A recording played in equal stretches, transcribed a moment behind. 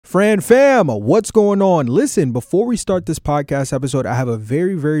Fam, what's going on? Listen, before we start this podcast episode, I have a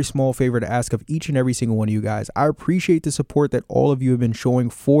very, very small favor to ask of each and every single one of you guys. I appreciate the support that all of you have been showing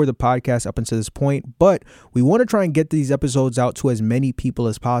for the podcast up until this point, but we want to try and get these episodes out to as many people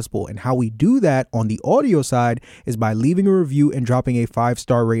as possible. And how we do that on the audio side is by leaving a review and dropping a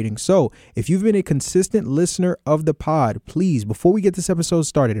 5-star rating. So if you've been a consistent listener of the pod, please, before we get this episode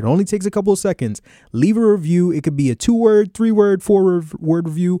started, it only takes a couple of seconds, leave a review. It could be a 2-word, 3-word, 4-word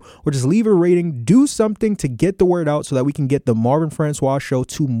review, or just leave a rating. Do something to get the word out so that we can get the Marvin Francois Show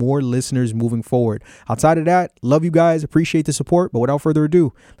to more listeners moving forward. Outside of that, love you guys, appreciate the support, but without further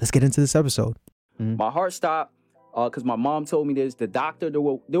ado, let's get into this episode. My heart stopped because my mom told me this. The doctor, they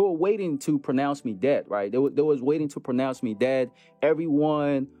were waiting to pronounce me dead, right? They was waiting to pronounce me dead.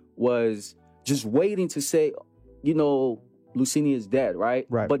 Everyone was just waiting to say, Lusene is dead, right?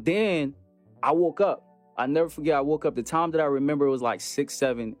 But then I woke up. I never forget, I woke up. The time that I remember it was like 6,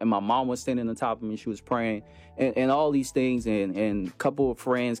 7, and my mom was standing on top of me. She was praying and all these things. And a couple of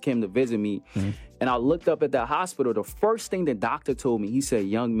friends came to visit me. Mm-hmm. And I looked up at the hospital. The first thing the doctor told me, he said,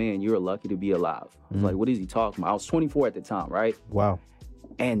 "Young man, you're lucky to be alive." I was like, what is he talking about? I was 24 at the time, right? Wow.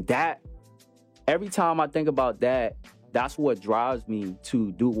 And that, every time I think about that, that's what drives me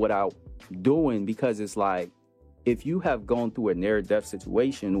to do what I'm doing, because it's like, if you have gone through a near-death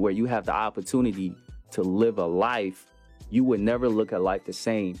situation where you have the opportunity to live a life, you would never look at life the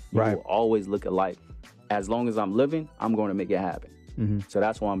same. You will always look at life, as long as I'm living, I'm going to make it happen. Mm-hmm. So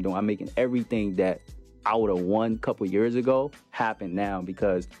that's what I'm doing. I'm making everything that I would have won a couple years ago happen now,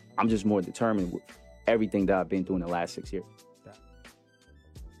 because I'm just more determined with everything that I've been through in the last 6 years.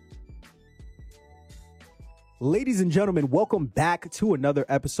 Ladies and gentlemen, welcome back to another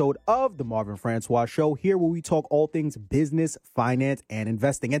episode of the Marvin Francois Show, here where we talk all things business, finance, and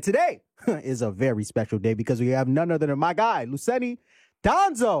investing. And today is a very special day because we have none other than my guy, Lusene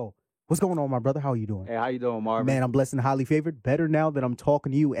Donzo. What's going on, my brother? How are you doing? Hey, how you doing, Marvin? Man, I'm blessed and highly favored. Better now that I'm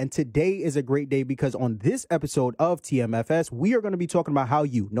talking to you. And today is a great day because on this episode of TMFS, we are going to be talking about how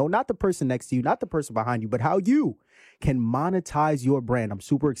you, no, not the person next to you, not the person behind you, but how you can monetize your brand. I'm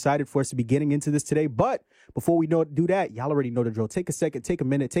super excited for us to be getting into this today. But before we do that, y'all already know the drill. Take a second, take a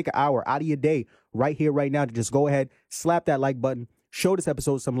minute, take an hour out of your day right here, right now to just go ahead, slap that like button, show this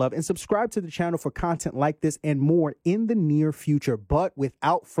episode some love, and subscribe to the channel for content like this and more in the near future. But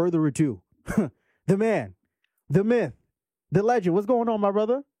without further ado, the man, the myth, the legend. What's going on, my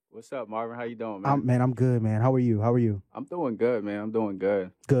brother? What's up, Marvin? How you doing, man? I'm good, man. How are you? I'm doing good, man. I'm doing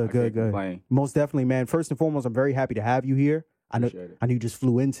good. Good. Complain. Most definitely, man. First and foremost, I'm very happy to have you here. I know you just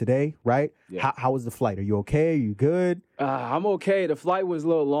flew in today, right? Yeah. How was the flight? Are you okay? Are you good? I'm okay. The flight was a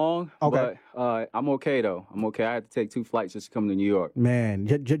little long, but I'm okay, though. I'm okay. I had to take 2 flights just to come to New York. Man,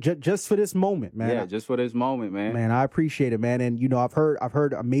 just for this moment, man. Yeah, just for this moment, man. Man, I appreciate it, man. And, I've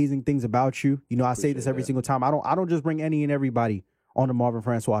heard amazing things about you. I say this every single time. I don't just bring any and everybody on the Marvin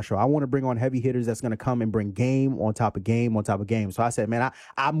Francois Show. I want to bring on heavy hitters that's going to come and bring game on top of game on top of game. So I said, man,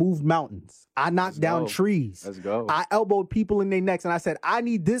 I moved mountains. I knocked down trees. Let's go. I elbowed people in their necks. And I said, I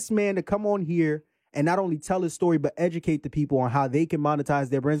need this man to come on here and not only tell his story, but educate the people on how they can monetize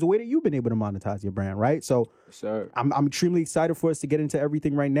their brands the way that you've been able to monetize your brand, right? So yes, sir. I'm extremely excited for us to get into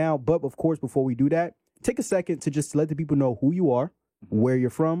everything right now. But of course, before we do that, take a second to just let the people know who you are, where you're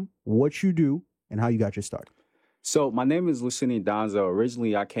from, what you do, and how you got your start. So my name is Lusene Donzo.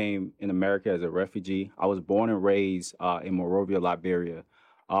 Originally, I came in America as a refugee. I was born and raised in Monrovia, Liberia.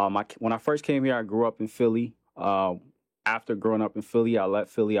 When I first came here, I grew up in Philly. After growing up in Philly, I left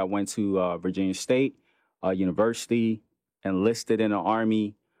Philly. I went to Virginia State University, enlisted in the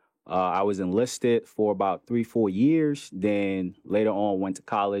Army. I was enlisted for about 3-4 years. Then later on, went to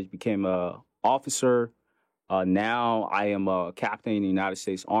college, became an officer. Now I am a captain in the United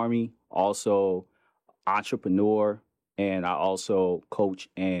States Army, also entrepreneur, and I also coach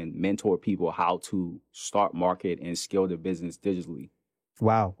and mentor people how to start, market, and scale their business digitally.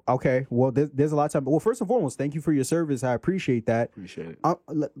 Wow. Okay. Well, there's a lot of time. Well, first and foremost, thank you for your service. I appreciate that. Appreciate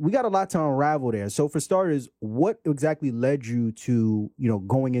it. We got a lot to unravel there. So for starters, what exactly led you to,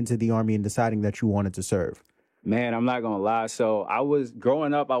 going into the Army and deciding that you wanted to serve? Man, I'm not going to lie. So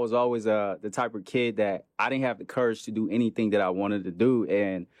growing up, I was always the type of kid that I didn't have the courage to do anything that I wanted to do.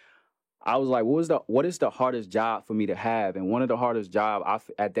 And I was like, what is the hardest job for me to have? And one of the hardest jobs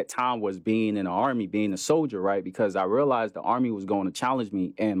at that time was being in the Army, being a soldier, right? Because I realized the Army was going to challenge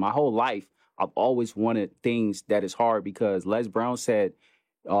me. And my whole life, I've always wanted things that is hard, because Les Brown said,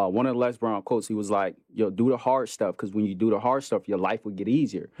 one of the Les Brown quotes, he was like, do the hard stuff, because when you do the hard stuff, your life will get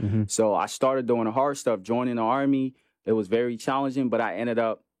easier. Mm-hmm. So I started doing the hard stuff, joining the Army. It was very challenging, but I ended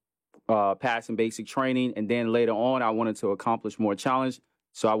up passing basic training. And then later on, I wanted to accomplish more challenge.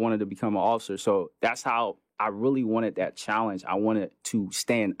 So I wanted to become an officer. So that's how I really wanted that challenge. I wanted to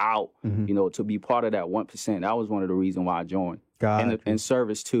stand out, to be part of that 1%. That was one of the reasons why I joined. And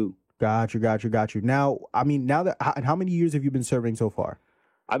service too. Got you. Now, how many years have you been serving so far?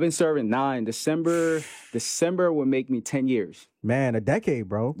 I've been serving 9. December will make me 10 years. Man, a decade,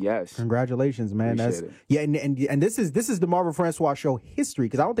 bro. Yes. Congratulations, man. Appreciate it. And this is the Marvin Francois show history,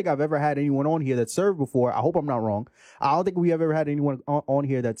 because I don't think I've ever had anyone on here that served before. I hope I'm not wrong. I don't think we have ever had anyone on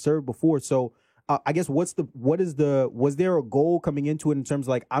here that served before. So I guess was there a goal coming into it in terms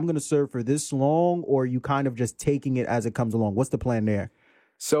of like, I'm going to serve for this long, or are you kind of just taking it as it comes along? What's the plan there?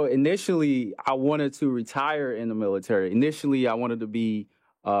 So initially, I wanted to retire in the military. Initially, I wanted to be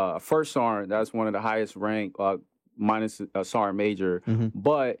a first sergeant. That's one of the highest rank, minus a sergeant major.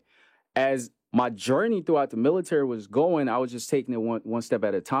 But as my journey throughout the military was going, I was just taking it one step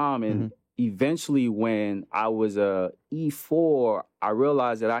at a time. And eventually, when I was a E4, I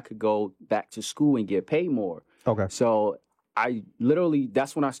realized that I could go back to school and get paid more. Okay. So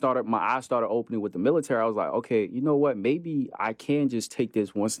that's when my eyes started opening with the military. I was like, okay, you know what? Maybe I can just take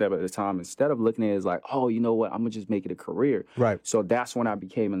this one step at a time instead of looking at it as like, oh, you know what? I'm going to just make it a career. Right. So that's when I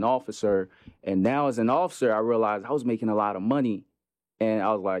became an officer. And now as an officer, I realized I was making a lot of money. And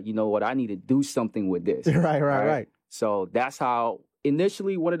I was like, you know what? I need to do something with this. Right. So that's how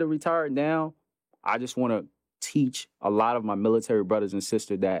initially wanted to retire. Now I just want to teach a lot of my military brothers and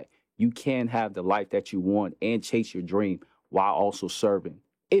sisters that you can have the life that you want and chase your dream while also serving,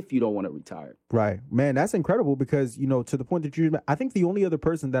 if you don't want to retire. Right. Man, that's incredible, because, to the point that I think the only other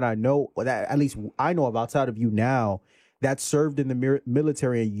person that I know, that at least I know of outside of you now, that served in the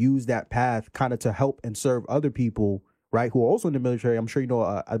military and used that path kind of to help and serve other people, right, who are also in the military. I'm sure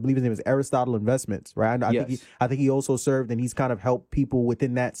I believe his name is Aristotle Investments, right? I think he also served, and he's kind of helped people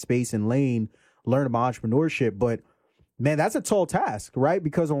within that space and lane learn about entrepreneurship. But man, that's a tall task, right?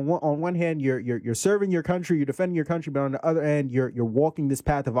 Because on one hand, you're serving your country, you're defending your country, but on the other end, you're walking this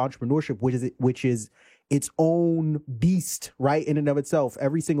path of entrepreneurship, which is its own beast, right? In and of itself,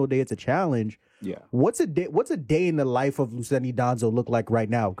 every single day it's a challenge. Yeah. What's a day in the life of Lusene Donzo look like right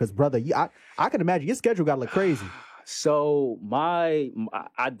now? Because brother, I can imagine your schedule got to look crazy. So I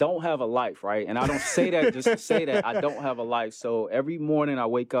don't have a life, right? And I don't say that just to say that I don't have a life. So every morning I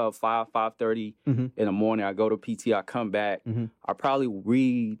wake up 5:30 in the morning. I go to PT. I come back. I probably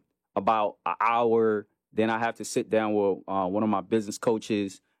read about an hour. Then I have to sit down with one of my business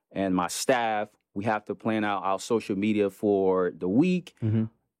coaches and my staff. We have to plan out our social media for the week. And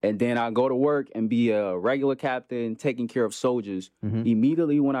then I go to work and be a regular captain taking care of soldiers.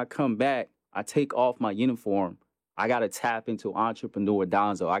 Immediately when I come back, I take off my uniform. I got to tap into entrepreneur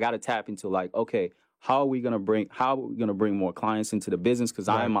Donzo. I got to tap into like, okay, how are we going to bring more clients into the business? Because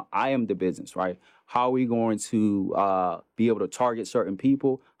I am the business, right? How are we going to be able to target certain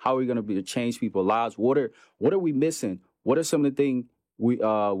people? How are we going to be to change people's lives? What are we missing? What are some of the things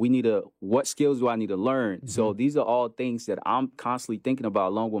we need to? What skills do I need to learn? So these are all things that I'm constantly thinking about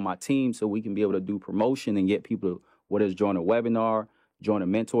along with my team, so we can be able to do promotion and get people, whether it's join a webinar, join a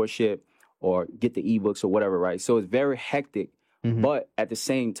mentorship, or get the ebooks or whatever, right? So it's very hectic, but at the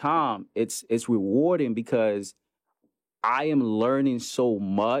same time, it's rewarding because I am learning so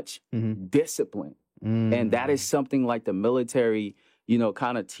much discipline. And that is something like the military,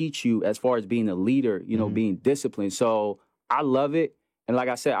 kind of teach you as far as being a leader, being disciplined. So I love it. And like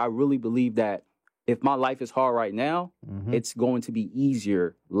I said, I really believe that if my life is hard right now, it's going to be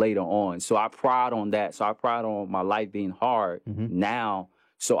easier later on. So I pride on that. So I pride on my life being hard now,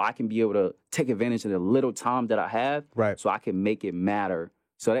 so I can be able to take advantage of the little time that I have, right? So I can make it matter.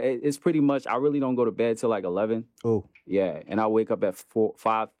 So it's pretty much, I really don't go to bed till like 11. Oh. Yeah, and I wake up at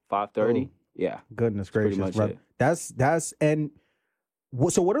 5:30. Yeah. Goodness gracious, bro.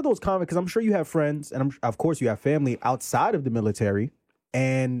 So what are those comments? Because I'm sure you have friends, and of course you have family outside of the military,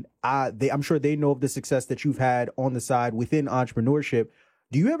 and I'm sure they know of the success that you've had on the side within entrepreneurship.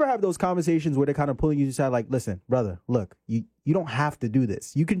 Do you ever have those conversations where they're kind of pulling you aside, like, listen, brother, look, you don't have to do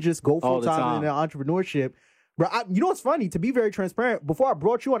this. You can just go full time in entrepreneurship. Bro, you know what's funny? To be very transparent, before I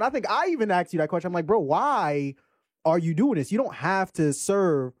brought you on, I think I even asked you that question. I'm like, bro, why are you doing this? You don't have to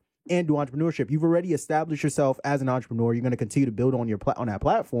serve and do entrepreneurship. You've already established yourself as an entrepreneur. You're going to continue to build on on that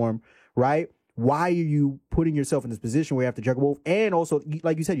platform, right? Why are you putting yourself in this position where you have to juggle both? And also,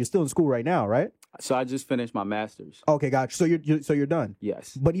 like you said, you're still in school right now, right? So I just finished my master's. Okay, gotcha. So you're done.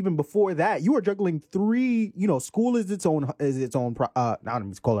 Yes. But even before that, you were juggling 3. School is its own. I don't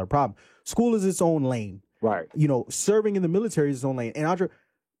even call it a problem. School is its own lane. Right. Serving in the military is its own lane. And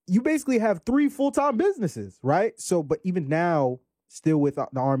you basically have 3 full-time businesses, right? So, but even now, still with the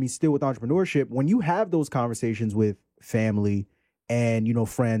Army, still with entrepreneurship, when you have those conversations with family and, you know,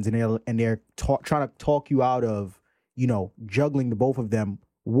 friends, and they're trying to talk you out of, you know, juggling the both of them.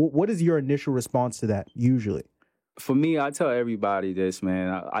 What is your initial response to that usually? For me, I tell everybody this,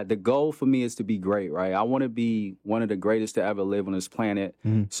 man. The goal for me is to be great, right? I want to be one of the greatest to ever live on this planet.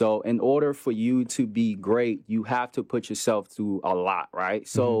 So in order for you to be great, you have to put yourself through a lot, right?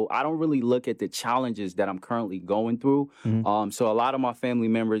 So I don't really look at the challenges that I'm currently going through. So a lot of my family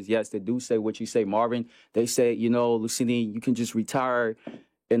members, yes, they do say what you say, Marvin. They say, you know, Lusene, you can just retire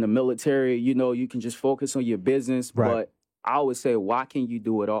in the military. You know, you can just focus on your business. Right. But I always say, why can't you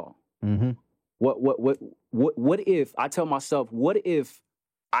do it all? What if I tell myself, what if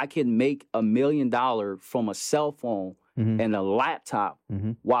I can make $1 million from a cell phone and a laptop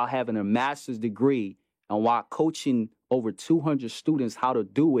while having a master's degree and while coaching over 200 students how to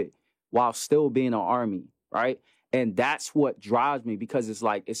do it while still being an Army, right? And that's what drives me, because it's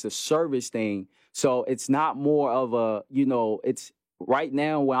like, it's a service thing. So it's not more of a, you know, it's right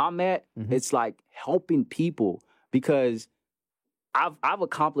now where I'm at, it's like helping people, because I've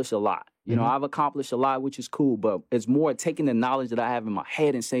accomplished a lot. You know, I've accomplished a lot, which is cool, but it's more taking the knowledge that I have in my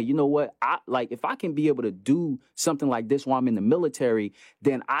head and saying, you know what, if I can be able to do something like this while I'm in the military,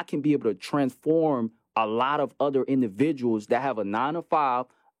 then I can be able to transform a lot of other individuals that have a 9-to-5,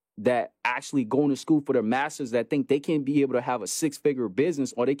 that actually going to school for their masters, that think they can be able to have a 6-figure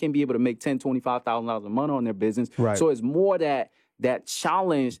business, or they can be able to make $10,000, $25,000 a month on their business. Right. So it's more that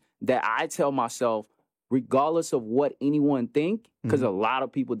challenge that I tell myself, regardless of what anyone think, because a lot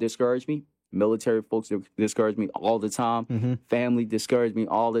of people discourage me. Military folks discourage me all the time. Family discourage me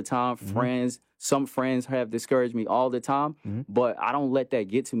all the time. Friends, some friends have discouraged me all the time. But I don't let that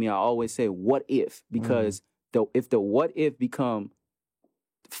get to me. I always say, what if? Because if the what if become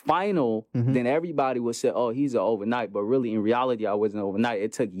final, then everybody would say, oh, he's an overnight. But really, in reality, I wasn't overnight.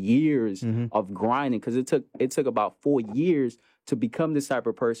 It took years of grinding, because it took about 4 years to become this type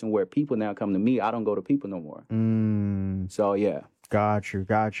of person where people now come to me. I don't go to people no more. So yeah. Got you.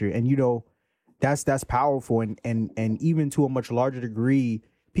 And you know, that's powerful. And even to a much larger degree,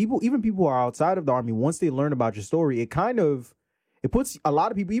 people who are outside of the Army, once they learn about your story, it puts a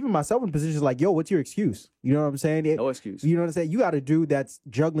lot of people, even myself, in positions like, yo, what's your excuse? You know what I'm saying? No excuse. You know what I'm saying? You got a dude that's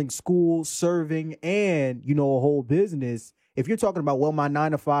juggling school, serving, and, you know, a whole business. If you're talking about, well, my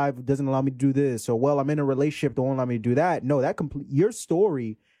 9-to-5 doesn't allow me to do this, or, well, I'm in a relationship that won't allow me to do that. No, your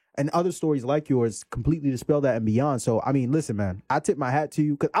story and other stories like yours completely dispel that and beyond. So, I mean, listen, man, I tip my hat to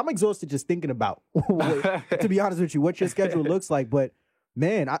you, because I'm exhausted just thinking about, to be honest with you, what your schedule looks like. But,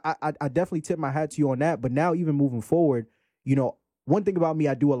 man, I definitely tip my hat to you on that. But now, even moving forward, you know, one thing about me,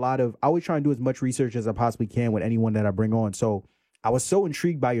 I always try and do as much research as I possibly can with anyone that I bring on. So I was so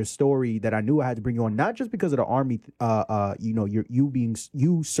intrigued by your story that I knew I had to bring you on, not just because of the Army, you know,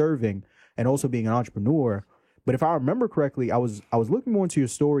 you serving and also being an entrepreneur, but if I remember correctly, I was looking more into your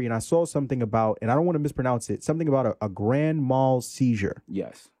story, and I saw something about, and I don't want to mispronounce it, something about a grand mal seizure.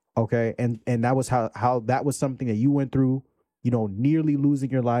 Yes. Okay. And that was how that was something that you went through, you know, nearly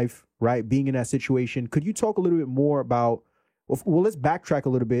losing your life, right? Being in that situation. Could you talk a little bit more about, well, let's backtrack a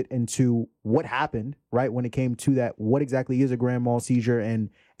little bit into what happened, right, when it came to that. What exactly is a grand mal seizure, and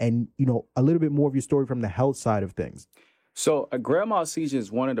you know, a little bit more of your story from the health side of things. So a grand mal seizure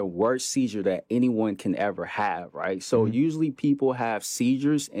is one of the worst seizures that anyone can ever have, right? So usually people have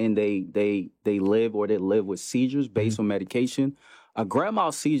seizures, and they live with seizures based on medication. A grand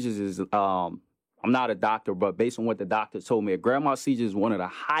mal seizure is I'm not a doctor, but based on what the doctor told me, a grand mal seizure is one of the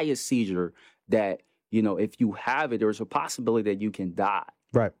highest seizure that, you know, if you have it, there's a possibility that you can die.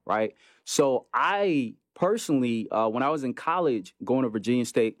 Right. Right. So I personally, when I was in college, going to Virginia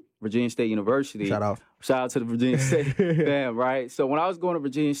State University. Shout out to the Virginia State fam, right? So when I was going to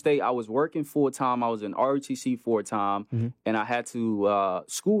Virginia State, I was working full-time. I was in ROTC full-time, and I had to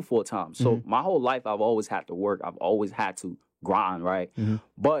school full-time. So my whole life, I've always had to work. I've always had to grind, right?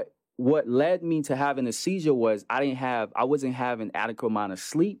 But what led me to having a seizure was I wasn't having adequate amount of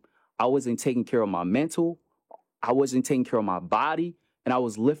sleep. I wasn't taking care of my mental. I wasn't taking care of my body, and I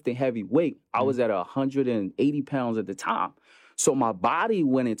was lifting heavy weight. I was at 180 pounds at the time. So my body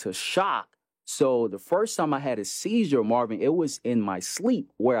went into shock. So the first time I had a seizure, Marvin, it was in my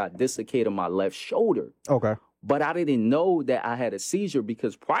sleep where I dislocated my left shoulder. Okay. But I didn't know that I had a seizure,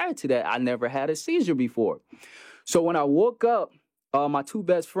 because prior to that, I never had a seizure before. So when I woke up, my two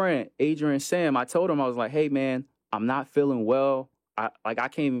best friends, Adrian and Sam, I told them, I was like, hey, man, I'm not feeling well. I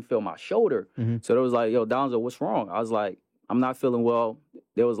can't even feel my shoulder. So they was like, yo, Donzo, what's wrong? I was like, I'm not feeling well.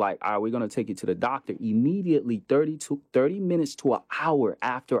 They was like, all right, we're going to take you to the doctor. Immediately, 30 minutes to an hour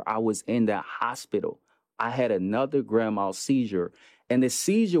after I was in that hospital, I had another grand mal seizure. And the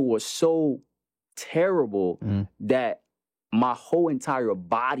seizure was so terrible that my whole entire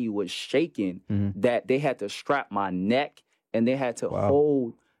body was shaking, that they had to strap my neck and they had to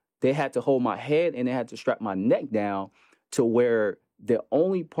hold my head and they had to strap my neck down to where the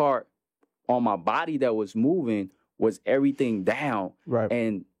only part on my body that was moving was everything down. Right.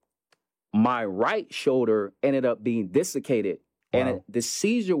 And my right shoulder ended up being dislocated. And the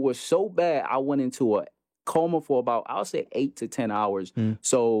seizure was so bad, I went into a coma for about, I'll say 8 to 10 hours.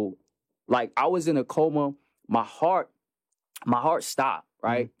 So like I was in a coma, my heart stopped,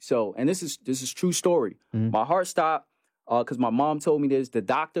 right? So, and this is true story. My heart stopped because my mom told me this. The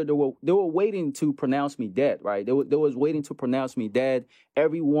doctor, they were waiting to pronounce me dead, right? They was waiting to pronounce me dead.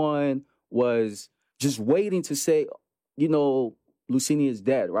 Everyone was just waiting to say, you know, Lusene is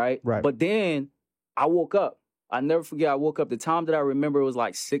dead, right? Right. But then I woke up. I never forget, I woke up. The time that I remember, it was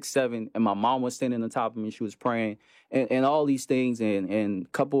like 6, 7, and my mom was standing on top of me. She was praying and all these things, and a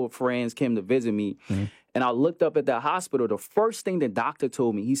couple of friends came to visit me. And I looked up at that hospital. The first thing the doctor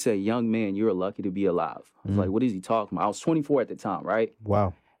told me, he said, "Young man, you're lucky to be alive." I was like, what is he talking about? I was 24 at the time, right?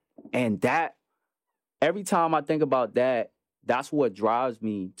 Wow. And that, every time I think about that, that's what drives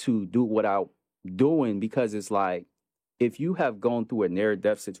me to do what I'm doing, because it's like, if you have gone through a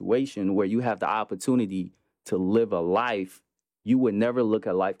near-death situation where you have the opportunity to live a life, you would never look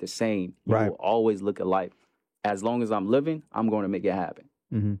at life the same. You will always look at life. As long as I'm living, I'm going to make it happen.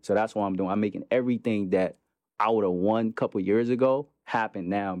 So that's what I'm doing. I'm making everything that I would have won a couple years ago happen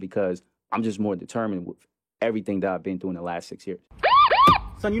now, because I'm just more determined with everything that I've been through in the last 6 years.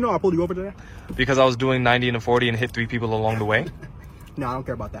 Son, you know I pulled you over today? Because I was doing 90 and a 40 and hit 3 people along the way? No, I don't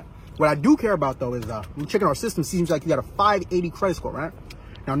care about that. What I do care about, though, is when checking our system, it seems like you got a 580 credit score, right?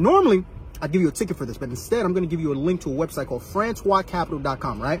 Now, normally, I'd give you a ticket for this, but instead, I'm going to give you a link to a website called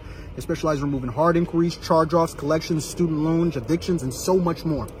francoiscapital.com, right? They specialize in removing hard inquiries, charge-offs, collections, student loans, addictions, and so much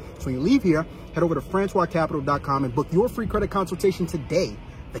more. So when you leave here, head over to francoiscapital.com and book your free credit consultation today,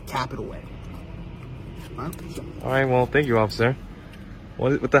 the Capital way. All right, well, thank you, officer.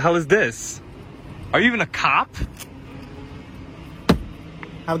 What the hell is this? Are you even a cop?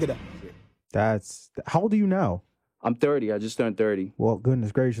 Have a good day. How old are you now? I'm 30. I just turned 30. Well,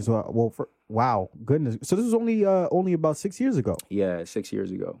 goodness gracious. Wow, goodness. So this was only about 6 years ago. Yeah, 6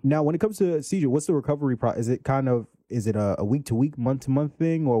 years ago. Now, when it comes to seizure, what's the recovery process? Is it a week to week, month to month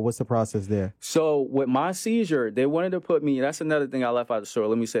thing, or what's the process there? So with my seizure, they wanted to put me. That's another thing I left out of the story.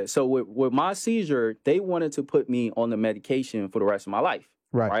 Let me say it. So with my seizure, they wanted to put me on the medication for the rest of my life.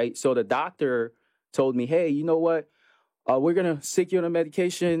 Right. So the doctor told me, "Hey, you know what? We're gonna stick you on the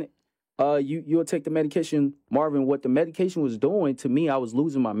medication. You'll take the medication." Marvin, what the medication was doing to me, I was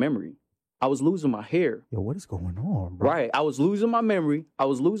losing my memory. I was losing my hair. Yo, what is going on, bro? Right. I was losing my memory. I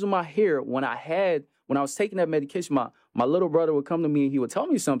was losing my hair. When I was taking that medication, my little brother would come to me and he would tell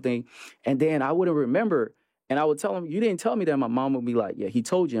me something, and then I wouldn't remember. And I would tell him, "You didn't tell me that." My mom would be like, "Yeah, he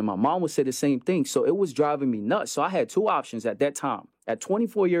told you." And my mom would say the same thing. So it was driving me nuts. So I had 2 options at that time. At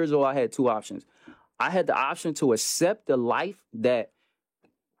 24 years old, I had 2 options. I had the option to accept the life that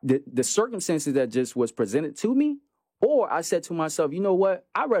the circumstances that just was presented to me, or I said to myself, "You know what?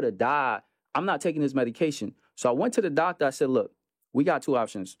 I'd rather die. I'm not taking this medication." So I went to the doctor. I said, "Look, we got 2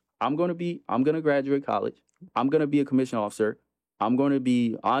 options. I'm going to graduate college. I'm going to be a commission officer. I'm going to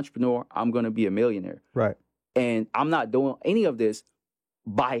be an entrepreneur. I'm going to be a millionaire." Right. And I'm not doing any of this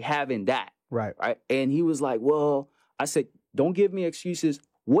by having that. Right. And he was like, "Well," I said, "Don't give me excuses.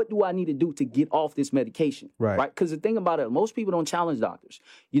 What do I need to do to get off this medication?" Right. Because the thing about it, most people don't challenge doctors.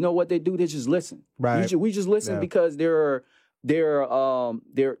 You know what they do? They just listen. Right. We just listen because they're certified.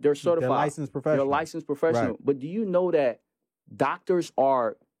 They're licensed professional. They're licensed professional. Right. But do you know that doctors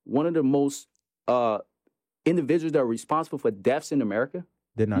are one of the most individuals that are responsible for deaths in America?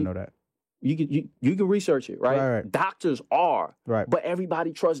 Did not know that. You can research it, right? Right. Doctors are, right, but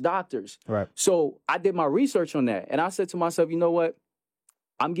everybody trusts doctors. Right. So I did my research on that, and I said to myself, "You know what?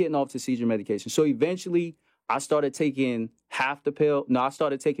 I'm getting off the seizure medication." So eventually, I started taking half the pill. No, I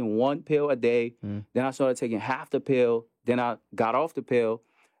started taking 1 pill a day. Then I started taking half the pill. Then I got off the pill.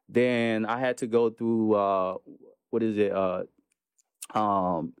 Then I had to go through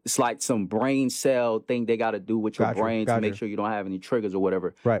it's like some brain cell thing they got to do with your brain to make sure you don't have any triggers or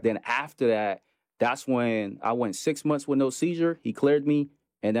whatever. Right. Then after that, that's when I went 6 months with no seizure. He cleared me.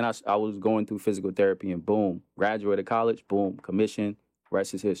 And then I was going through physical therapy, and boom, graduated college, boom, commission,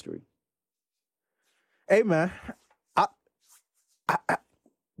 rest is history. Hey, man,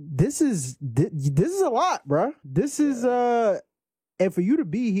 this is a lot, bro. This is and for you to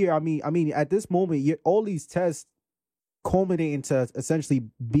be here, I mean, at this moment, all these tests culminating to essentially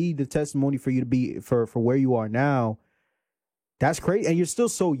be the testimony for you to be for where you are now. That's crazy. And you're still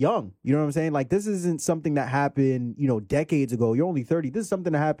so young. You know what I'm saying? Like, this isn't something that happened, decades ago. You're only 30. This is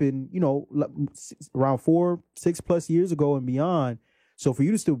something that happened, around 4-6+ years ago and beyond. So for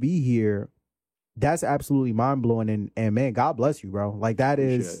you to still be here, that's absolutely mind blowing. And man, God bless you, bro. Like, that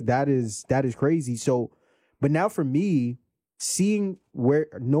is crazy. So, but now for me,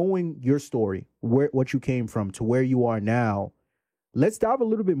 knowing your story, what you came from to where you are now, let's dive a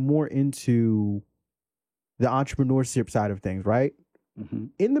little bit more into the entrepreneurship side of things, right? Mm-hmm.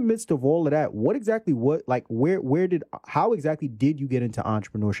 In the midst of all of that, how exactly did you get into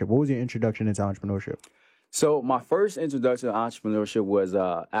entrepreneurship? What was your introduction into entrepreneurship? So my first introduction to entrepreneurship was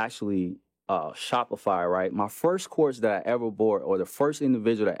actually Shopify, right? My first course that I ever bought, or the first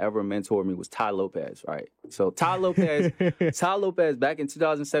individual that ever mentored me, was Ty Lopez, right? So Ty Lopez back in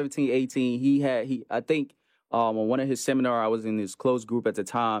 2017-18, I think on one of his seminars, I was in his closed group at the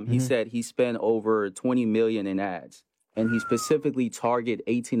time. He said he spent over $20 million in ads, and he specifically targeted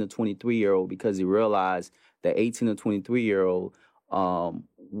 18 to 23-year-old because he realized that 18 to 23-year-old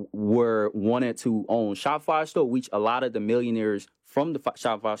wanted to own Shopify store, which a lot of the millionaires from the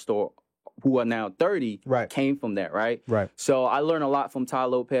Shopify store who are now 30 came from that, right? Right. So I learned a lot from Ty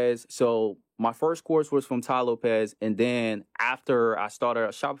Lopez. So my first course was from Ty Lopez, and then after I started a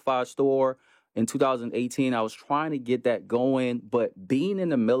Shopify store in 2018, I was trying to get that going, but being in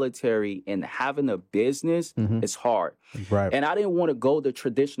the military and having a business is hard. Right. And I didn't want to go the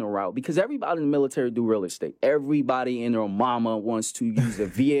traditional route because everybody in the military do real estate. Everybody and their mama wants to use a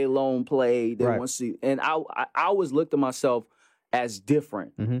VA loan play. They want to, and I always looked at myself as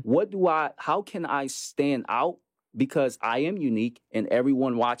different. How can I stand out? Because I am unique and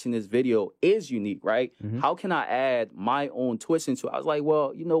everyone watching this video is unique, right? How can I add my own twist into it? I was like,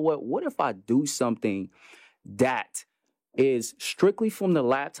 well, you know what? What if I do something that is strictly from the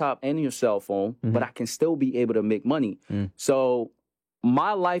laptop and your cell phone, but I can still be able to make money? So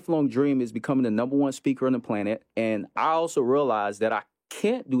my lifelong dream is becoming the #1 speaker on the planet. And I also realized that I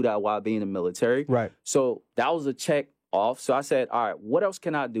can't do that while being in the military. Right. So that was a check off. So I said, all right, what else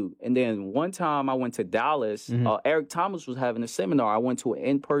can I do? And then one time I went to Dallas. Eric Thomas was having a seminar. I went to an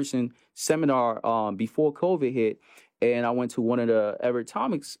in-person seminar before COVID hit. And I went to one of the Eric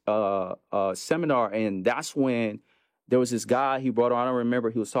Thomas seminar. And that's when there was this guy he brought on. I don't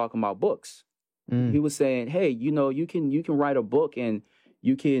remember. He was talking about books. He was saying, hey, you can write a book and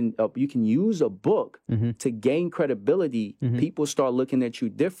you can use a book to gain credibility. People start looking at you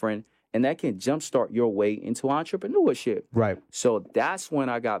different. And that can jumpstart your way into entrepreneurship. Right. So that's when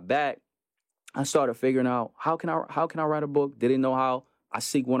I got back. I started figuring out how can I write a book? Didn't know how. I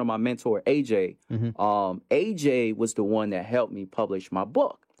seek one of my mentor, AJ. AJ was the one that helped me publish my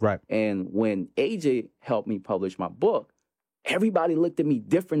book. Right. And when AJ helped me publish my book, everybody looked at me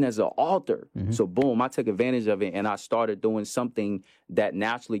different as an author. So boom, I took advantage of it and I started doing something that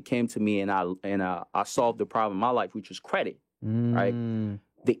naturally came to me, and I solved the problem in my life, which was credit. Right.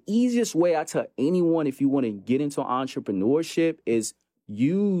 The easiest way I tell anyone, if you want to get into entrepreneurship, is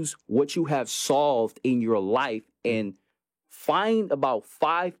use what you have solved in your life and find about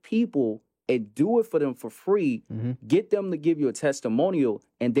 5 people and do it for them for free. Get them to give you a testimonial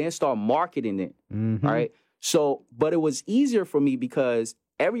and then start marketing it. All right. So, but it was easier for me because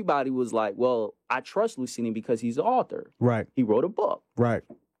everybody was like, well, I trust Lusene because he's an author. Right. He wrote a book. Right.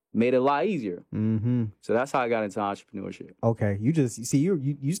 Made it a lot easier. So that's how I got into entrepreneurship. Okay, you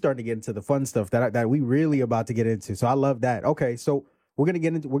starting to get into the fun stuff that we really about to get into. So I love that. Okay, so we're gonna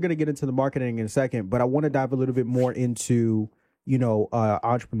get into the marketing in a second, but I want to dive a little bit more into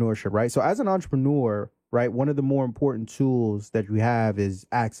entrepreneurship, right? So as an entrepreneur, right, one of the more important tools that you have is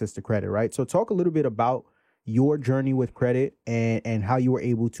access to credit, right? So talk a little bit about your journey with credit and how you were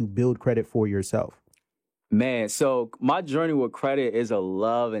able to build credit for yourself. Man, so my journey with credit is a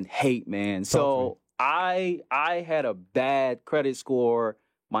love and hate, man. So I had a bad credit score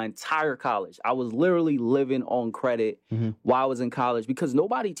my entire college. I was literally living on credit while I was in college because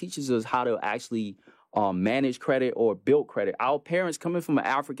nobody teaches us how to actually manage credit or build credit. Our parents, coming from an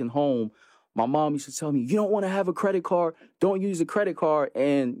African home, my mom used to tell me, you don't want to have a credit card, don't use a credit card.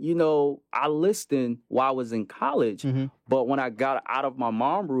 And, I listened while I was in college. But when I got out of my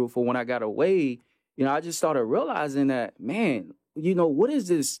mom's roof, or when I got away, I just started realizing that, man, what is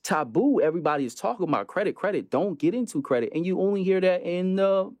this taboo? Everybody is talking about credit. Don't get into credit. And you only hear that in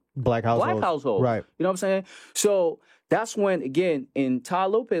the Black household. Right. You know what I'm saying? So that's when, again, in Ty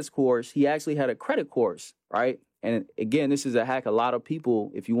Lopez's course, he actually had a credit course, right? And again, this is a hack a lot of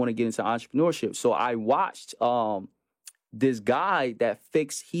people if you want to get into entrepreneurship. So I watched this guy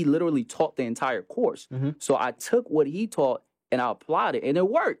he literally taught the entire course. So I took what he taught and I applied it, and it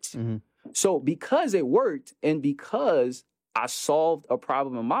worked. So because it worked and because I solved a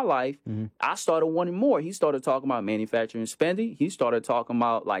problem in my life, I started wanting more. He started talking about manufacturing spending. He started talking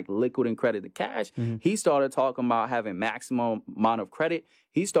about like liquid and credit to cash. He started talking about having maximum amount of credit.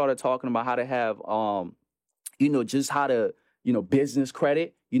 He started talking about how to have, just how to, business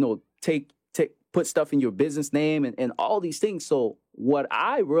credit, put stuff in your business name and all these things. So what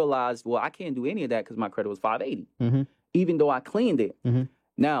I realized, well, I can't do any of that because my credit was 580, even though I cleaned it.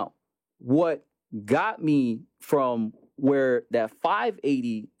 Now, what got me from where that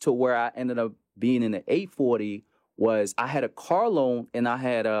 580 to where I ended up being in the 840 was I had a car loan and I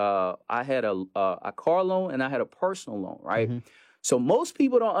had a car loan and I had a personal loan, right? So most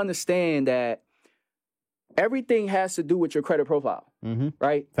people don't understand that everything has to do with your credit profile,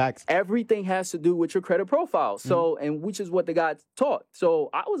 right? Facts. Everything has to do with your credit profile. So, and which is what the guy taught.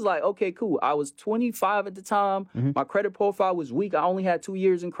 So I was like, okay, cool. I was 25 at the time. My credit profile was weak. I only had 2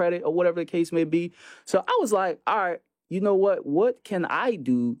 years in credit or whatever the case may be. So I was like, all right, you know what? What can I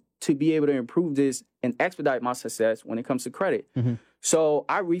do to be able to improve this and expedite my success when it comes to credit? So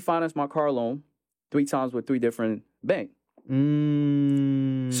I refinanced my car loan 3 times with 3 different banks.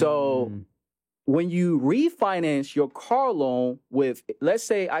 So when you refinance your car loan with, let's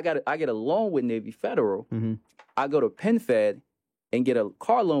say I get a loan with Navy Federal, I go to PenFed and get a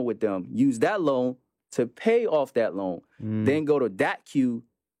car loan with them, use that loan to pay off that loan, then go to DATQ,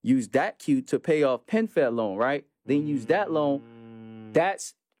 use DATQ to pay off PenFed loan, right? Then use that loan.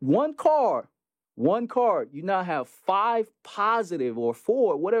 That's one car. You now have 5 positive or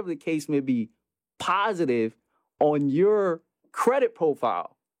 4, whatever the case may be, positive on your credit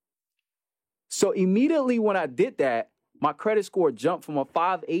profile. So immediately when I did that, my credit score jumped from a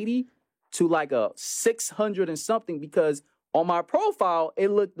 580 to like a 600 and something, because on my profile, it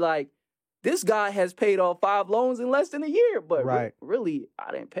looked like this guy has paid off 5 loans in less than a year. But really,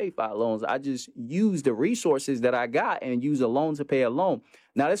 I didn't pay 5 loans. I just used the resources that I got and used a loan to pay a loan.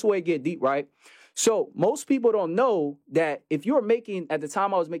 Now, that's where it get deep, right? So most people don't know that if you're making, at the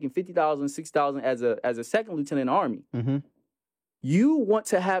time I was making $50,000, $60,000 as a second lieutenant in the Army, you want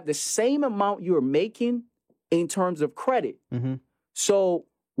to have the same amount you're making in terms of credit. So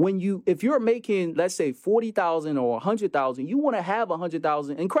if you're making, let's say 40,000 or 100,000, you want to have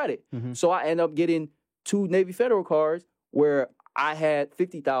 100,000 in credit. So I end up getting 2 Navy Federal cards where I had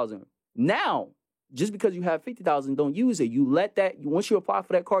 50,000. Now, just because you have 50,000, don't use it. You let that, once you apply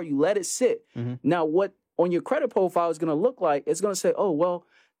for that card, you let it sit. Now, what on your credit profile is going to look like, it's going to say, oh, well,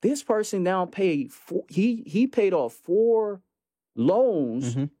 this person now paid, he paid off 4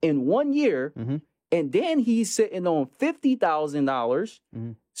 loans in 1 year, and then he's sitting on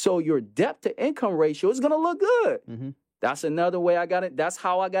 $50,000. So your debt to income ratio is going to look good. That's another way I got it. That's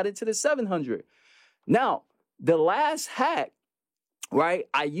how I got into the 700. Now, the last hack, right,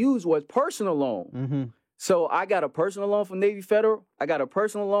 I used was personal loan. So I got a personal loan from Navy Federal. I got a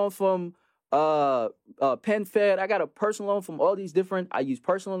personal loan from PenFed. I got a personal loan from all these different. I use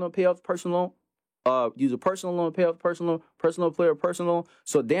personal loan to pay off personal loan. Use a personal loan, pay off personal player, personal loan.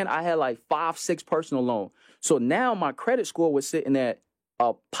 So then I had like 5, 6 personal loan. So now my credit score was sitting at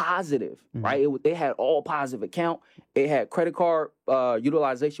a positive, right? They had all positive account. It had credit card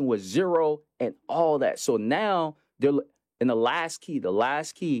utilization was 0 and all that. So now they're in the last key. The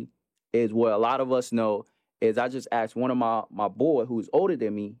last key is what a lot of us know is I just asked one of my boy who's older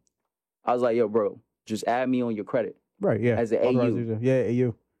than me. I was like, yo, bro, just add me on your credit. Right, yeah. As an AU. Yeah,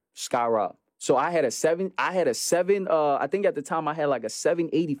 AU. Skyrock. So I had a 7, I think at the time I had like a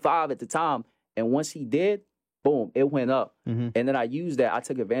 785 at the time. And once he did, boom, it went up. And then I used that. I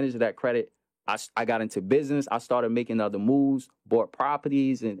took advantage of that credit. I got into business. I started making other moves, bought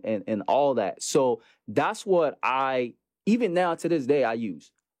properties and all that. So that's what even now to this day, I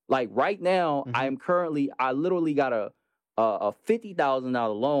use. Like right now, I literally got a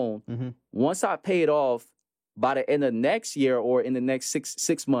 $50,000 loan. Once I pay it off, by the end of next year or in the next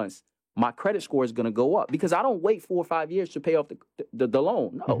six months, my credit score is going to go up because I don't wait 4 or 5 years to pay off the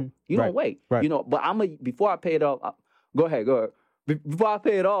loan. No, you don't wait. Right. But before I pay it off, go ahead. Before I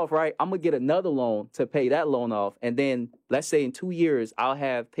pay it off, right, I'm going to get another loan to pay that loan off. And then let's say in 2 years, I'll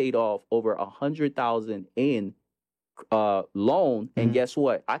have paid off over 100,000 in loan. And guess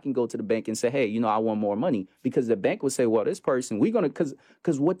what? I can go to the bank and say, hey, I want more money, because the bank would say, well, this person, we're going to,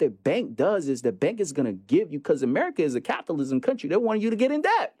 because what the bank does is the bank is going to give you, because America is a capitalism country. They want you to get in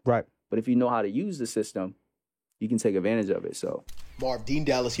debt. Right. But if you know how to use the system, you can take advantage of it. So, Marv, Dean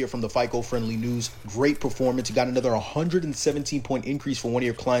Dallas here from the FICO Friendly News. Great performance. You got another 117-point increase for one of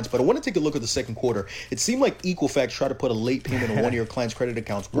your clients. But I want to take a look at the second quarter. It seemed like Equifax tried to put a late payment on one of your clients' credit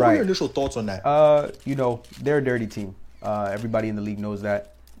accounts. What were your initial thoughts on that? They're a dirty team. Everybody in the league knows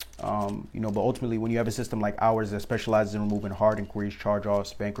that. But ultimately, when you have a system like ours that specializes in removing hard inquiries,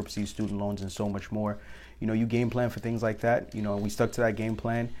 charge-offs, bankruptcies, student loans, and so much more, you game plan for things like that. We stuck to that game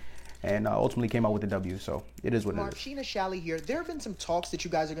plan and ultimately came out with the W. So it is what it is. Marcina Shally here. There have been some talks that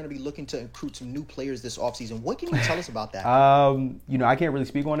you guys are going to be looking to recruit some new players this offseason. What can you tell us about that? I can't really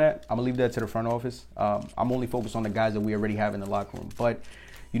speak on that. I'm going to leave that to the front office. I'm only focused on the guys that we already have in the locker room. But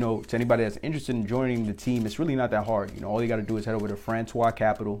to anybody that's interested in joining the team, it's really not that hard. All you got to do is head over to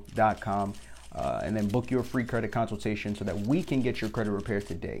francoiscapital.com and then book your free credit consultation so that we can get your credit repaired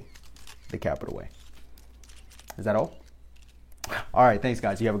today, the Capital way. Is that all? All right. Thanks,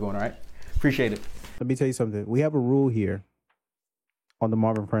 guys. You have a good one, all right? Appreciate it. Let me tell you something. We have a rule here on the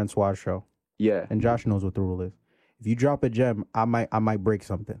Marvin Francois show. Yeah. And Josh knows what the rule is. If you drop a gem, I might break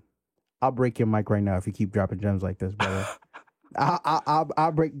something. I'll break your mic right now if you keep dropping gems like this, brother.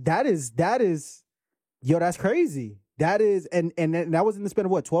 I'll break. That is, yo, that's crazy. That is, and that was in the span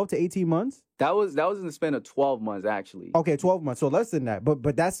of what, 12 to 18 months? That was in the span of 12 months, actually. Okay, 12 months. So less than that.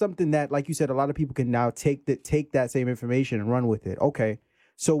 But that's something that, like you said, a lot of people can now take that same information and run with it. Okay.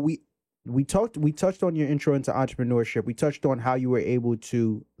 So we touched on your intro into entrepreneurship. We touched on how you were able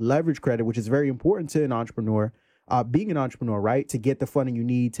to leverage credit, which is very important to an entrepreneur, being an entrepreneur, right? To get the funding you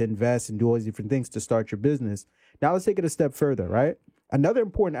need to invest and do all these different things to start your business. Now let's take it a step further, right? Another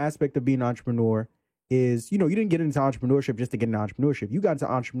important aspect of being an entrepreneur is, you didn't get into entrepreneurship just to get into entrepreneurship. You got into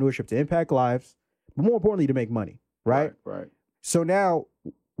entrepreneurship to impact lives, but more importantly, to make money, right? Right. So now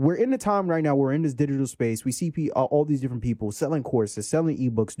we're in the time right now, we're in this digital space. We see all these different people selling courses, selling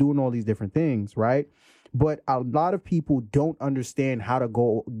ebooks, doing all these different things, right? But a lot of people don't understand how to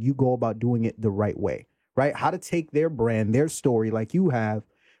go about doing it the right way, right? How to take their brand, their story like you have,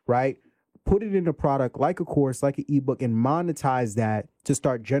 right? Put it in a product like a course, like an ebook, and monetize that to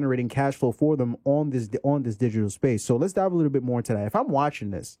start generating cash flow for them on this digital space. So let's dive a little bit more into that. If I'm watching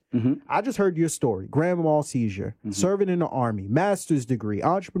this, I just heard your story, grand mal seizure, serving in the army, master's degree,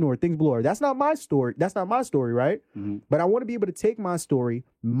 entrepreneur, things below. That's not my story. That's not my story, right? But I want to be able to take my story,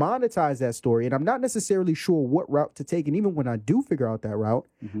 monetize that story, and I'm not necessarily sure what route to take. And even when I do figure out that route,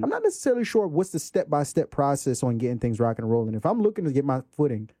 I'm not necessarily sure what's the step-by-step process on getting things rocking and rolling. If I'm looking to get my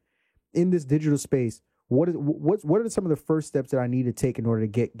footing in this digital space, what are some of the first steps that I need to take in order to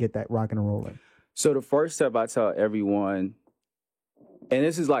get that rocking and rolling? So the first step I tell everyone, and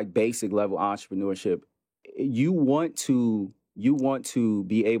this is like basic level entrepreneurship, you want to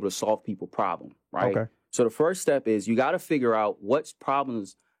be able to solve people's problem, right? Okay. So the first step is you got to figure out what's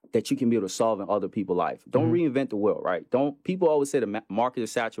problems that you can be able to solve in other people's life. Don't reinvent the wheel, right? People always say the market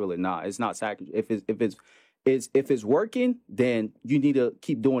is saturated. Nah, it's not saturated. If it's working, then you need to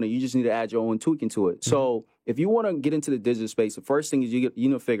keep doing it. You just need to add your own tweak into it. So if you want to get into the digital space, the first thing is you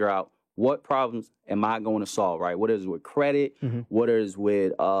need to figure out what problems am I going to solve, right? What is with credit, what is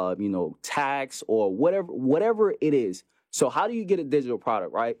with tax or whatever it is. So how do you get a digital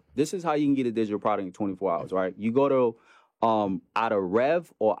product, right? This is how you can get a digital product in 24 hours, right? You go to either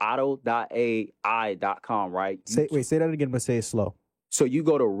Rev or auto.ai.com, right? Say that again, but say it slow. So you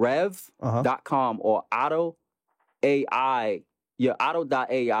go to rev.com or auto.ai,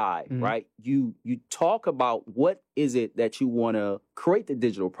 right? You talk about what is it that you want to create the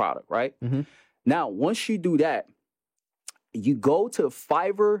digital product, right? Now, once you do that, you go to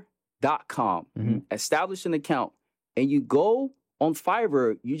Fiverr.com, establish an account, and you go on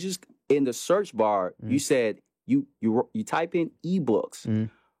Fiverr, you just, in the search bar, you said, you type in ebooks.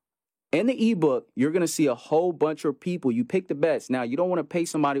 In the ebook, you're going to see a whole bunch of people. You pick the best. Now, you don't want to pay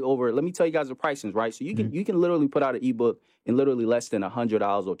somebody over. Let me tell you guys the pricing, right? So you can literally put out an ebook in literally less than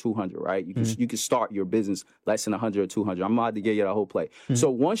 $100 or $200, right? You can start your business less than $100 or $200. I'm about to give you the whole play. So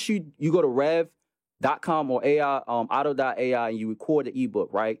once you go to rev.com or auto.ai and you record the ebook,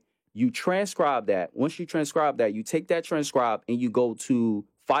 right? You transcribe that. Once you transcribe that, you take that transcribe and you go to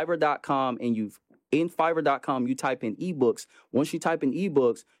Fiverr.com and in Fiverr.com, you type in ebooks. Once you type in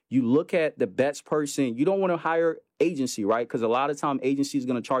ebooks, you look at the best person. You don't want to hire agency, right? Because a lot of time agency is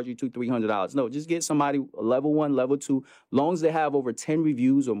going to charge you $200-$300. No, just get somebody level 1, level 2. Long as they have over 10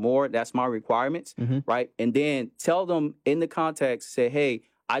 reviews or more, that's my requirements, right? And then tell them in the context, say, hey,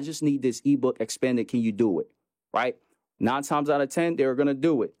 I just need this ebook expanded. Can you do it, right? 9 times out of 10, they're going to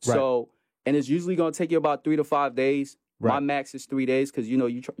do it. Right. So, and it's usually going to take you about 3 to 5 days. Right. My max is 3 days because,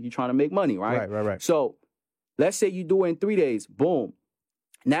 you're trying to make money, right? Right. So let's say you do it in 3 days. Boom.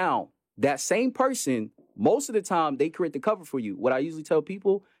 Now, that same person, most of the time, they create the cover for you. What I usually tell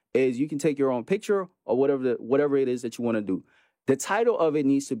people is you can take your own picture or whatever it is that you want to do. The title of it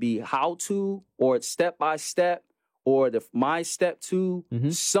needs to be how to or step by step or my step to,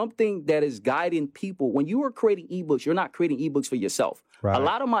 something that is guiding people. When you are creating ebooks, you're not creating ebooks for yourself. Right. A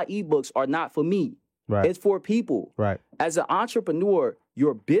lot of my ebooks are not for me. Right. It's for people. Right. As an entrepreneur,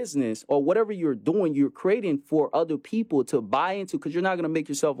 your business or whatever you're doing, you're creating for other people to buy into, because you're not going to make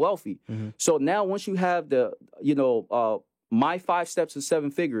yourself wealthy. So now once you have the, my 5 steps to 7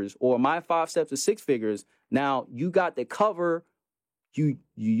 figures or my 5 steps to 6 figures, now you got the cover, you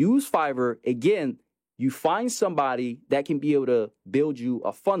use Fiverr. Again, you find somebody that can be able to build you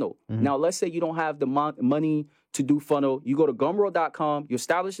a funnel. Now, let's say you don't have the money to do funnel. You go to gumroad.com, you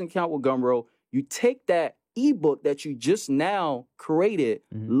establish an account with Gumroad, you take that ebook that you just now created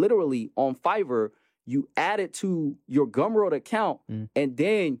literally on Fiverr, you add it to your Gumroad account, and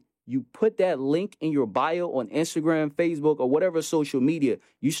then you put that link in your bio on Instagram, Facebook, or whatever social media.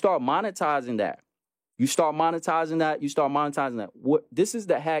 You start monetizing that. This is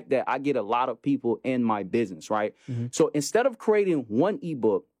the hack that I get a lot of people in my business, right? So instead of creating one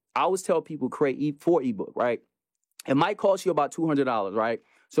ebook, I always tell people create 4 ebook, right? It might cost you about $200, right?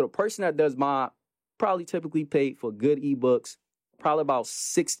 So the person that does my probably typically paid for good ebooks, probably about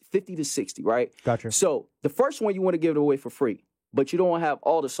 50 to 60, right? Gotcha. So the first one, you want to give it away for free, but you don't want to have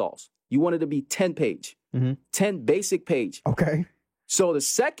all the sauce. You want it to be 10 page, 10 basic page. Okay. So the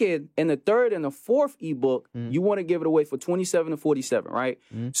second and the third and the fourth ebook, you want to give it away for 27 to 47, right?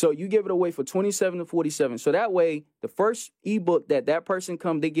 So you give it away for 27 to 47. So that way, the first ebook that person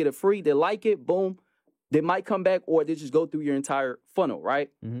they get it free, they like it, boom. They might come back, or they just go through your entire funnel, right?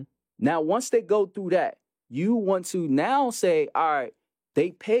 Now, once they go through that, you want to now say, all right,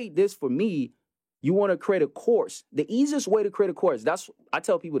 they paid this for me. You want to create a course. The easiest way to create a course, I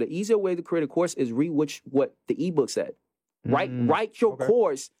tell people the easier way to create a course is read what the ebook said. Write your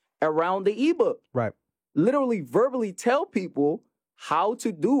course around the ebook. Right. Literally verbally tell people how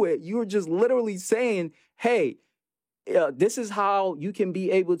to do it. You're just literally saying, hey, this is how you can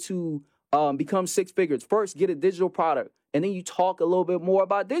be able to become 6 figures. First, get a digital product. And then you talk a little bit more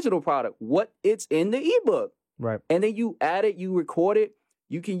about digital product, what it's in the ebook. Right. And then you add it, you record it.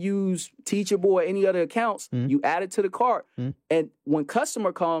 You can use Teachable or any other accounts. You add it to the cart. And when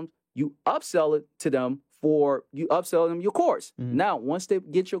customer comes, you upsell it to them you upsell them your course. Now, once they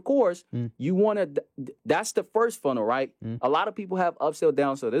get your course, you want to, that's the first funnel, right? A lot of people have upsell,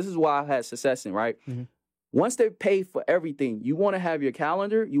 downsell. This is why I had success in, right? Once they pay for everything, you want to have your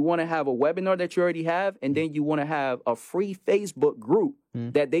calendar, you want to have a webinar that you already have, and then you want to have a free Facebook group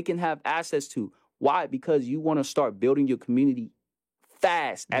that they can have access to. Why? Because you want to start building your community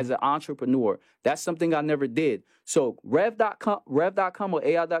fast as an entrepreneur. That's something I never did. So rev.com or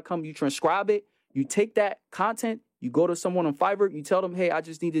AI.com, you transcribe it, you take that content, you go to someone on Fiverr, you tell them, hey, I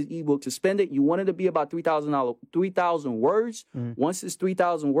just need this ebook to spend it. You want it to be about 3,000 words. Once it's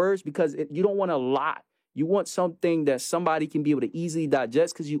 3,000 words, because you don't want a lot. You want something that somebody can be able to easily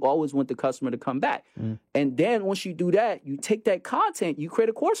digest, because you always want the customer to come back. And then once you do that, you take that content, you create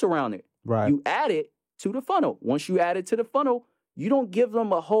a course around it. Right. You add it to the funnel. Once you add it to the funnel, you don't give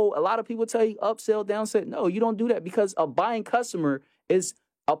them a lot of people tell you upsell, downsell. No, you don't do that, because a buying customer is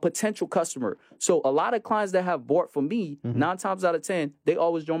a potential customer. So a lot of clients that have bought from me, 9 times out of 10, they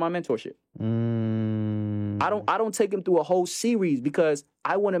always join my mentorship. I don't take them through a whole series, because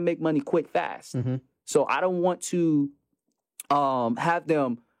I want to make money quick, fast. So I don't want to have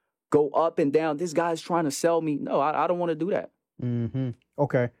them go up and down. This guy's trying to sell me. No, I don't want to do that.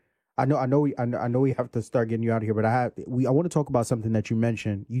 Okay. I know we have to start getting you out of here, but I want to talk about something that you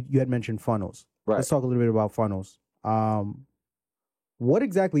mentioned. You had mentioned funnels. Right. Let's talk a little bit about funnels. What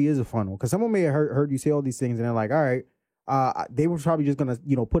exactly is a funnel? Because someone may have heard you say all these things, and they're like, all right, they were probably just gonna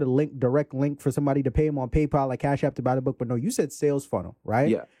put a direct link for somebody to pay them on PayPal, like Cash App, to buy the book. But no, you said sales funnel, right?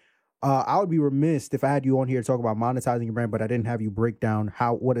 Yeah. I would be remiss if I had you on here to talk about monetizing your brand, but I didn't have you break down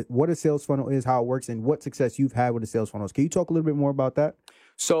what a sales funnel is, how it works, and what success you've had with the sales funnels. Can you talk a little bit more about that?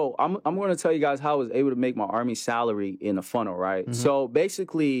 So I'm going to tell you guys how I was able to make my Army salary in a funnel, right? So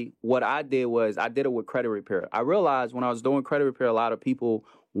basically what I did was I did it with credit repair. I realized when I was doing credit repair, a lot of people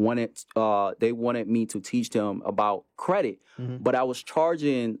wanted me to teach them about credit, but I was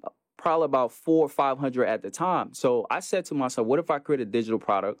charging probably about $400 or $500 at the time. So I said to myself, what if I create a digital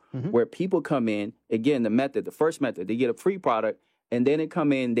product where people come in, again, the first method, they get a free product, and then they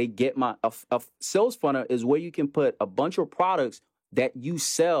come in, they get a sales funnel is where you can put a bunch of products that you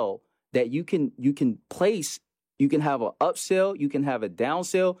sell, that you can place. You can have an upsell, you can have a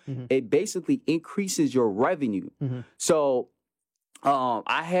downsell. It basically increases your revenue. So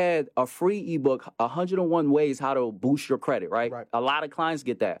I had a free ebook, 101 ways how to boost your credit, right? A lot of clients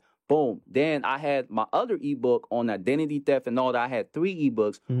get that. Boom. Then I had my other ebook on identity theft and all that. I had 3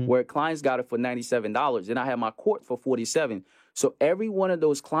 ebooks where clients got it for $97. Then I had my court for $47. So every one of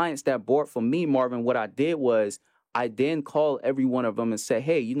those clients that bought from me, Marvin, what I did was I then call every one of them and say,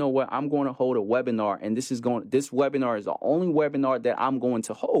 hey, you know what? I'm going to hold a webinar, and this webinar is the only webinar that I'm going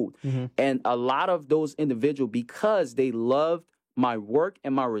to hold. And a lot of those individuals, because they loved my work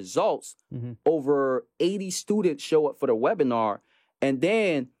and my results, over 80 students show up for the webinar. And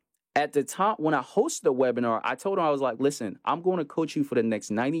then at the time when I hosted the webinar, I told them, I was like, listen, I'm going to coach you for the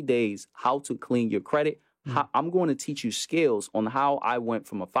next 90 days how to clean your credit. I'm going to teach you skills on how I went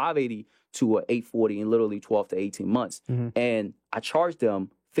from a 580 to a 840 in literally 12 to 18 months. And I charged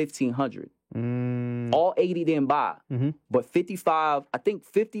them $1,500. All 80 didn't buy, but 55, I think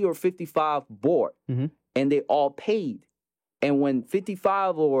 50 or 55 bought, and they all paid. And when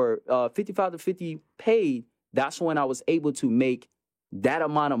 55 to 50 paid, that's when I was able to make that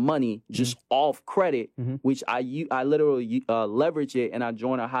amount of money just off credit, which I literally leverage it, and I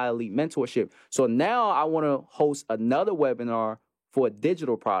join a high elite mentorship. So now I want to host another webinar for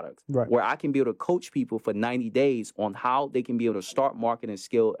digital products, where I can be able to coach people for 90 days on how they can be able to start marketing and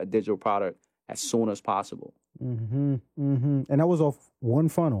scale a digital product as soon as possible. And that was off one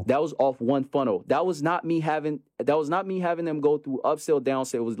funnel. That was off one funnel. That was not me having them go through upsell,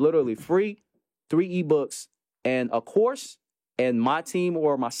 downsell. It was literally free, 3 ebooks and a course. And my team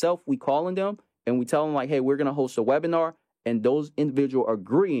or myself, we calling them and we tell them like, hey, we're going to host a webinar. And those individuals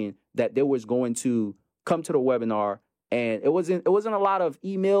agreeing that they was going to come to the webinar. And it wasn't a lot of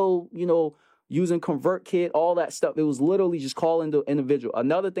email, using ConvertKit, all that stuff. It was literally just calling the individual.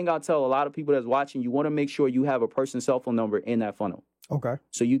 Another thing I'll tell a lot of people that's watching, you want to make sure you have a person's cell phone number in that funnel. Okay.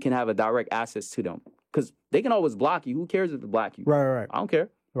 So you can have a direct access to them. Because they can always block you. Who cares if they block you? Right. I don't care.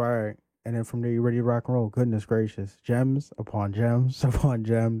 Right. And then from there, you're ready to rock and roll. Goodness gracious. Gems upon gems upon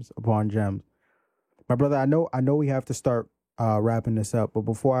gems upon gems. My brother, I know we have to start wrapping this up. But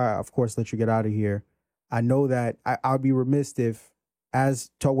before I, of course, let you get out of here, I know that I'll be remiss if, we're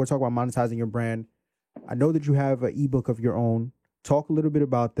talking about monetizing your brand, I know that you have an ebook of your own. Talk a little bit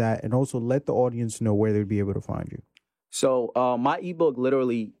about that, and also let the audience know where they'd be able to find you. So my ebook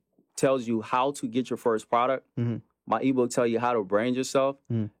literally tells you how to get your first product. My ebook tells you how to brand yourself,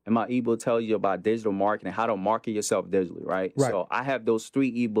 and my ebook tells you about digital marketing, how to market yourself digitally, right? So I have those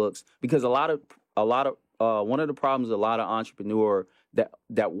 3 ebooks because one of the problems a lot of entrepreneurs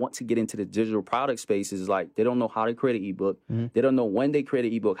that want to get into the digital product space is like they don't know how to create an ebook, they don't know when they create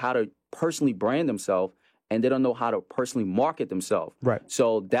an ebook, how to personally brand themselves, and they don't know how to personally market themselves. Right.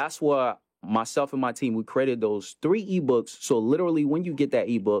 So that's why myself and my team, we created those 3 ebooks. So literally, when you get that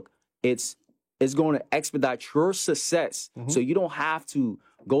ebook, it's going to expedite your success. So you don't have to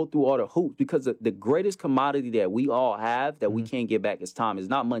go through all the hoops, because the greatest commodity that we all have that we can't get back is time. It's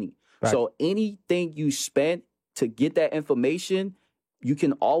not money. Right. So anything you spend to get that information, you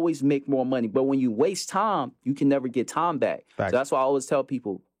can always make more money. But when you waste time, you can never get time back. Right. So that's why I always tell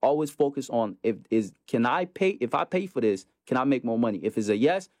people, always focus on if I pay for this, can I make more money? If it's a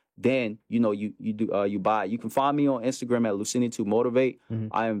yes, then you buy it. You can find me on Instagram at Lusene2Motivate.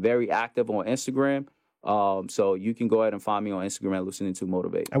 I am very active on Instagram. So you can go ahead and find me on Instagram at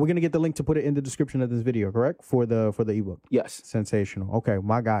Lusene2Motivate. And we're gonna get the link to put it in the description of this video, correct? For the ebook. Yes. Sensational. Okay,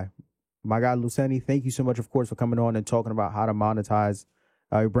 my guy Lusene, thank you so much, of course, for coming on and talking about how to monetize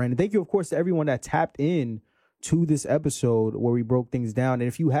your brand. And thank you, of course, to everyone that tapped in to this episode where we broke things down. And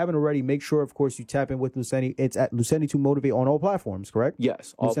if you haven't already, make sure, of course, you tap in with Lusene. It's at Lusene2Motivate on all platforms, correct?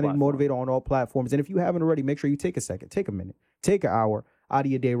 Yes. Lusene2Motivate on all platforms. And if you haven't already, make sure you take a second, take a minute, take an hour out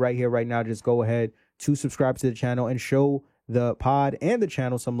of your day right here, right now. Just go ahead to subscribe to the channel and show the pod and the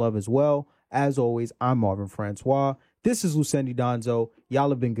channel some love as well. As always, I'm Marvin Francois. This is Lusene Donzo. Y'all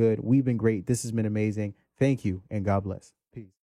have been good. We've been great. This has been amazing. Thank you, and God bless.